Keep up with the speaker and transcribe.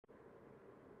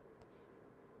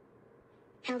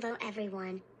Hello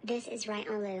everyone, this is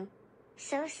Riolu.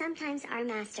 So sometimes our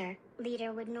master,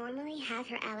 leader would normally have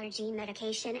her allergy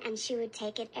medication and she would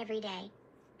take it every day.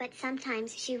 But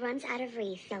sometimes she runs out of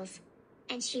refills.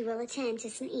 And she will attend to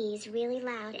sneeze really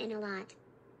loud and a lot.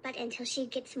 But until she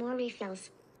gets more refills.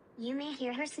 You may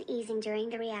hear her sneezing during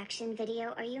the reaction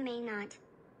video or you may not.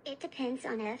 It depends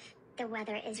on if the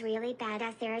weather is really bad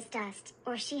as there is dust,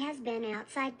 or she has been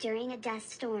outside during a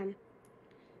dust storm.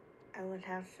 I would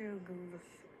have to agree with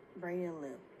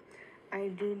Riolu. I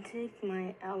do take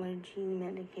my allergy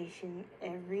medication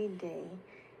every day,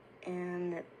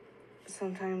 and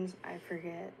sometimes I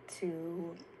forget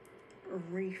to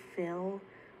refill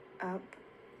up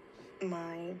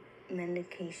my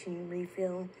medication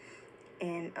refill,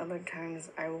 and other times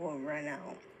I will run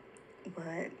out.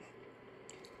 But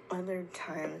other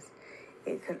times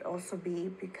it could also be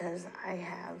because I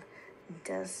have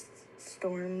dust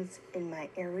storms in my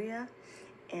area,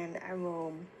 and I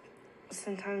will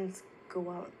sometimes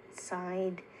go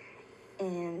outside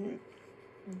and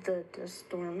the dust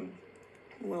storm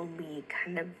will be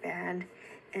kind of bad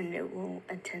and it will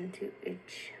attend to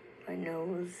itch my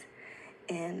nose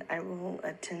and I will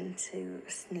attend to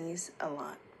sneeze a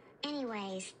lot.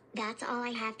 Anyways, that's all I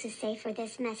have to say for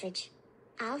this message.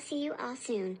 I'll see you all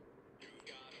soon.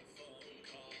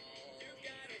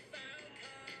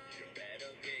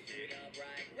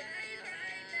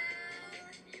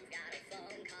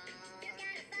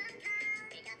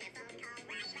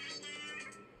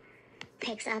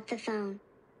 Picks up the phone.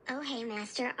 Oh hey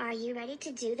master, are you ready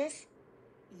to do this?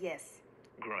 Yes.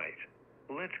 Great.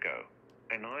 Let's go.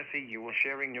 And I see you are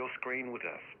sharing your screen with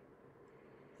us.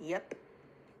 Yep.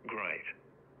 Great.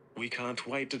 We can't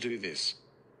wait to do this.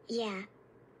 Yeah.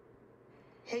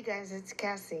 Hey guys, it's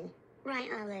Cassie.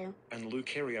 Riolu. And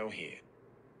Lucario here.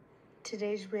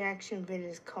 Today's reaction vid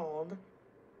is called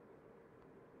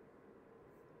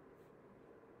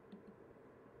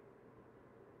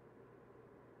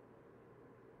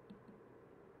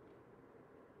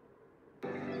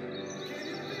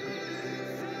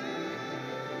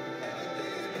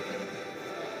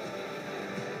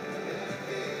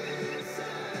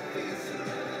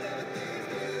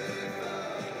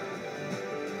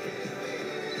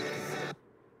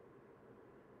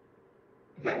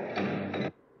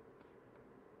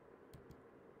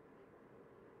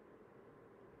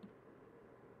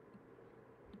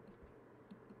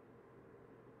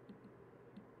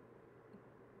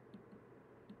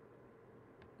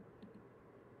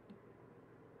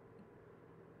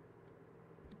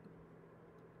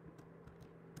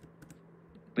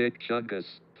Big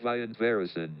Chungus, Brian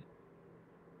Verison.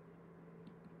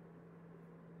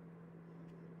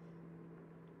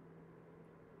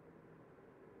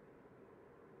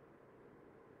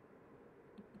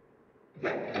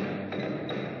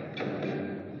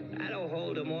 That'll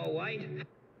hold them all white.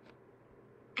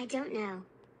 I don't know.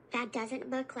 That doesn't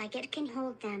look like it can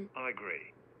hold them. I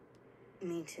agree.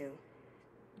 Me too.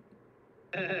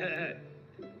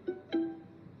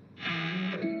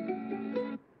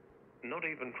 Not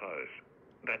even close.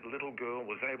 That little girl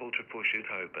was able to push it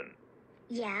open.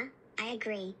 Yeah, I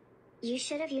agree. You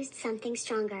should have used something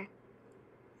stronger.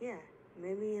 Yeah,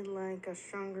 maybe like a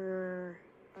stronger,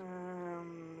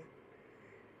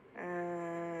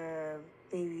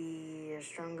 maybe a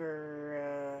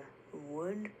stronger,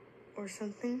 wood or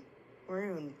something, or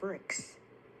even bricks.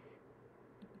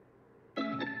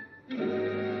 It'll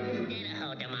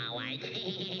hold them all white.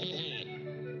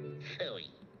 Phooey.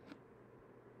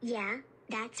 Yeah,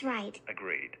 that's right.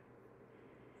 Agreed.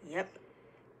 Yep.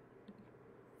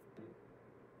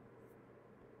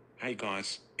 Hey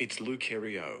guys, it's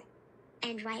Lucario.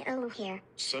 And Riolu here.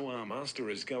 So our master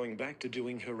is going back to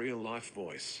doing her real life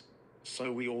voice.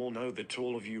 So we all know that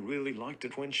all of you really liked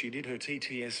it when she did her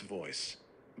TTS voice.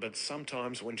 But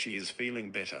sometimes when she is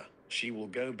feeling better, she will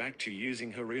go back to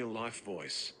using her real life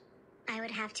voice. I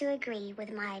would have to agree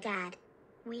with my dad.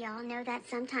 We all know that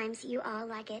sometimes you all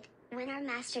like it when our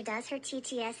master does her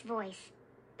TTS voice.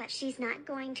 But she's not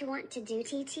going to want to do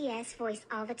TTS voice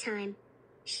all the time.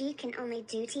 She can only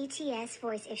do TTS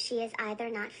voice if she is either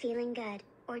not feeling good,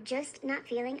 or just not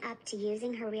feeling up to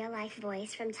using her real life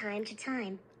voice from time to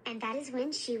time, and that is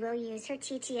when she will use her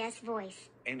TTS voice.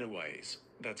 Anyways,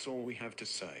 that's all we have to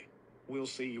say. We'll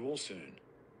see you all soon.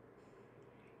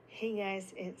 Hey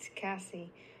guys, it's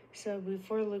Cassie. So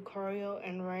before Lucario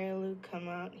and Riolu come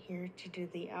out here to do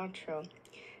the outro,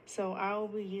 so I will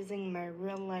be using my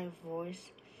real life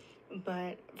voice,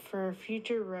 but for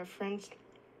future reference,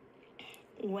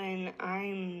 when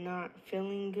I'm not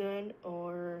feeling good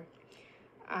or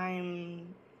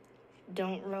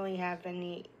don't really have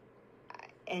any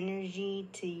energy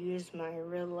to use my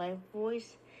real life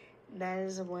voice, that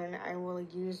is when I will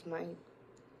use my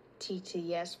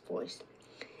TTS voice.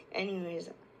 Anyways,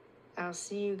 I'll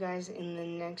see you guys in the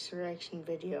next reaction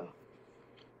video.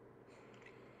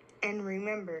 And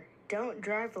remember, don't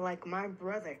drive like my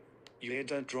brother. Yeah,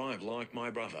 don't drive like my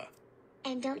brother.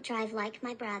 And don't drive like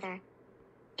my brother.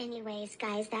 Anyways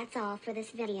guys, that's all for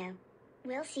this video.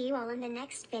 We'll see you all in the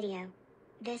next video.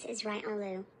 This is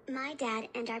Riolu, my dad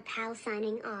and our pal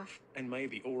signing off. And may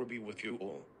the aura be with you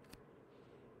all.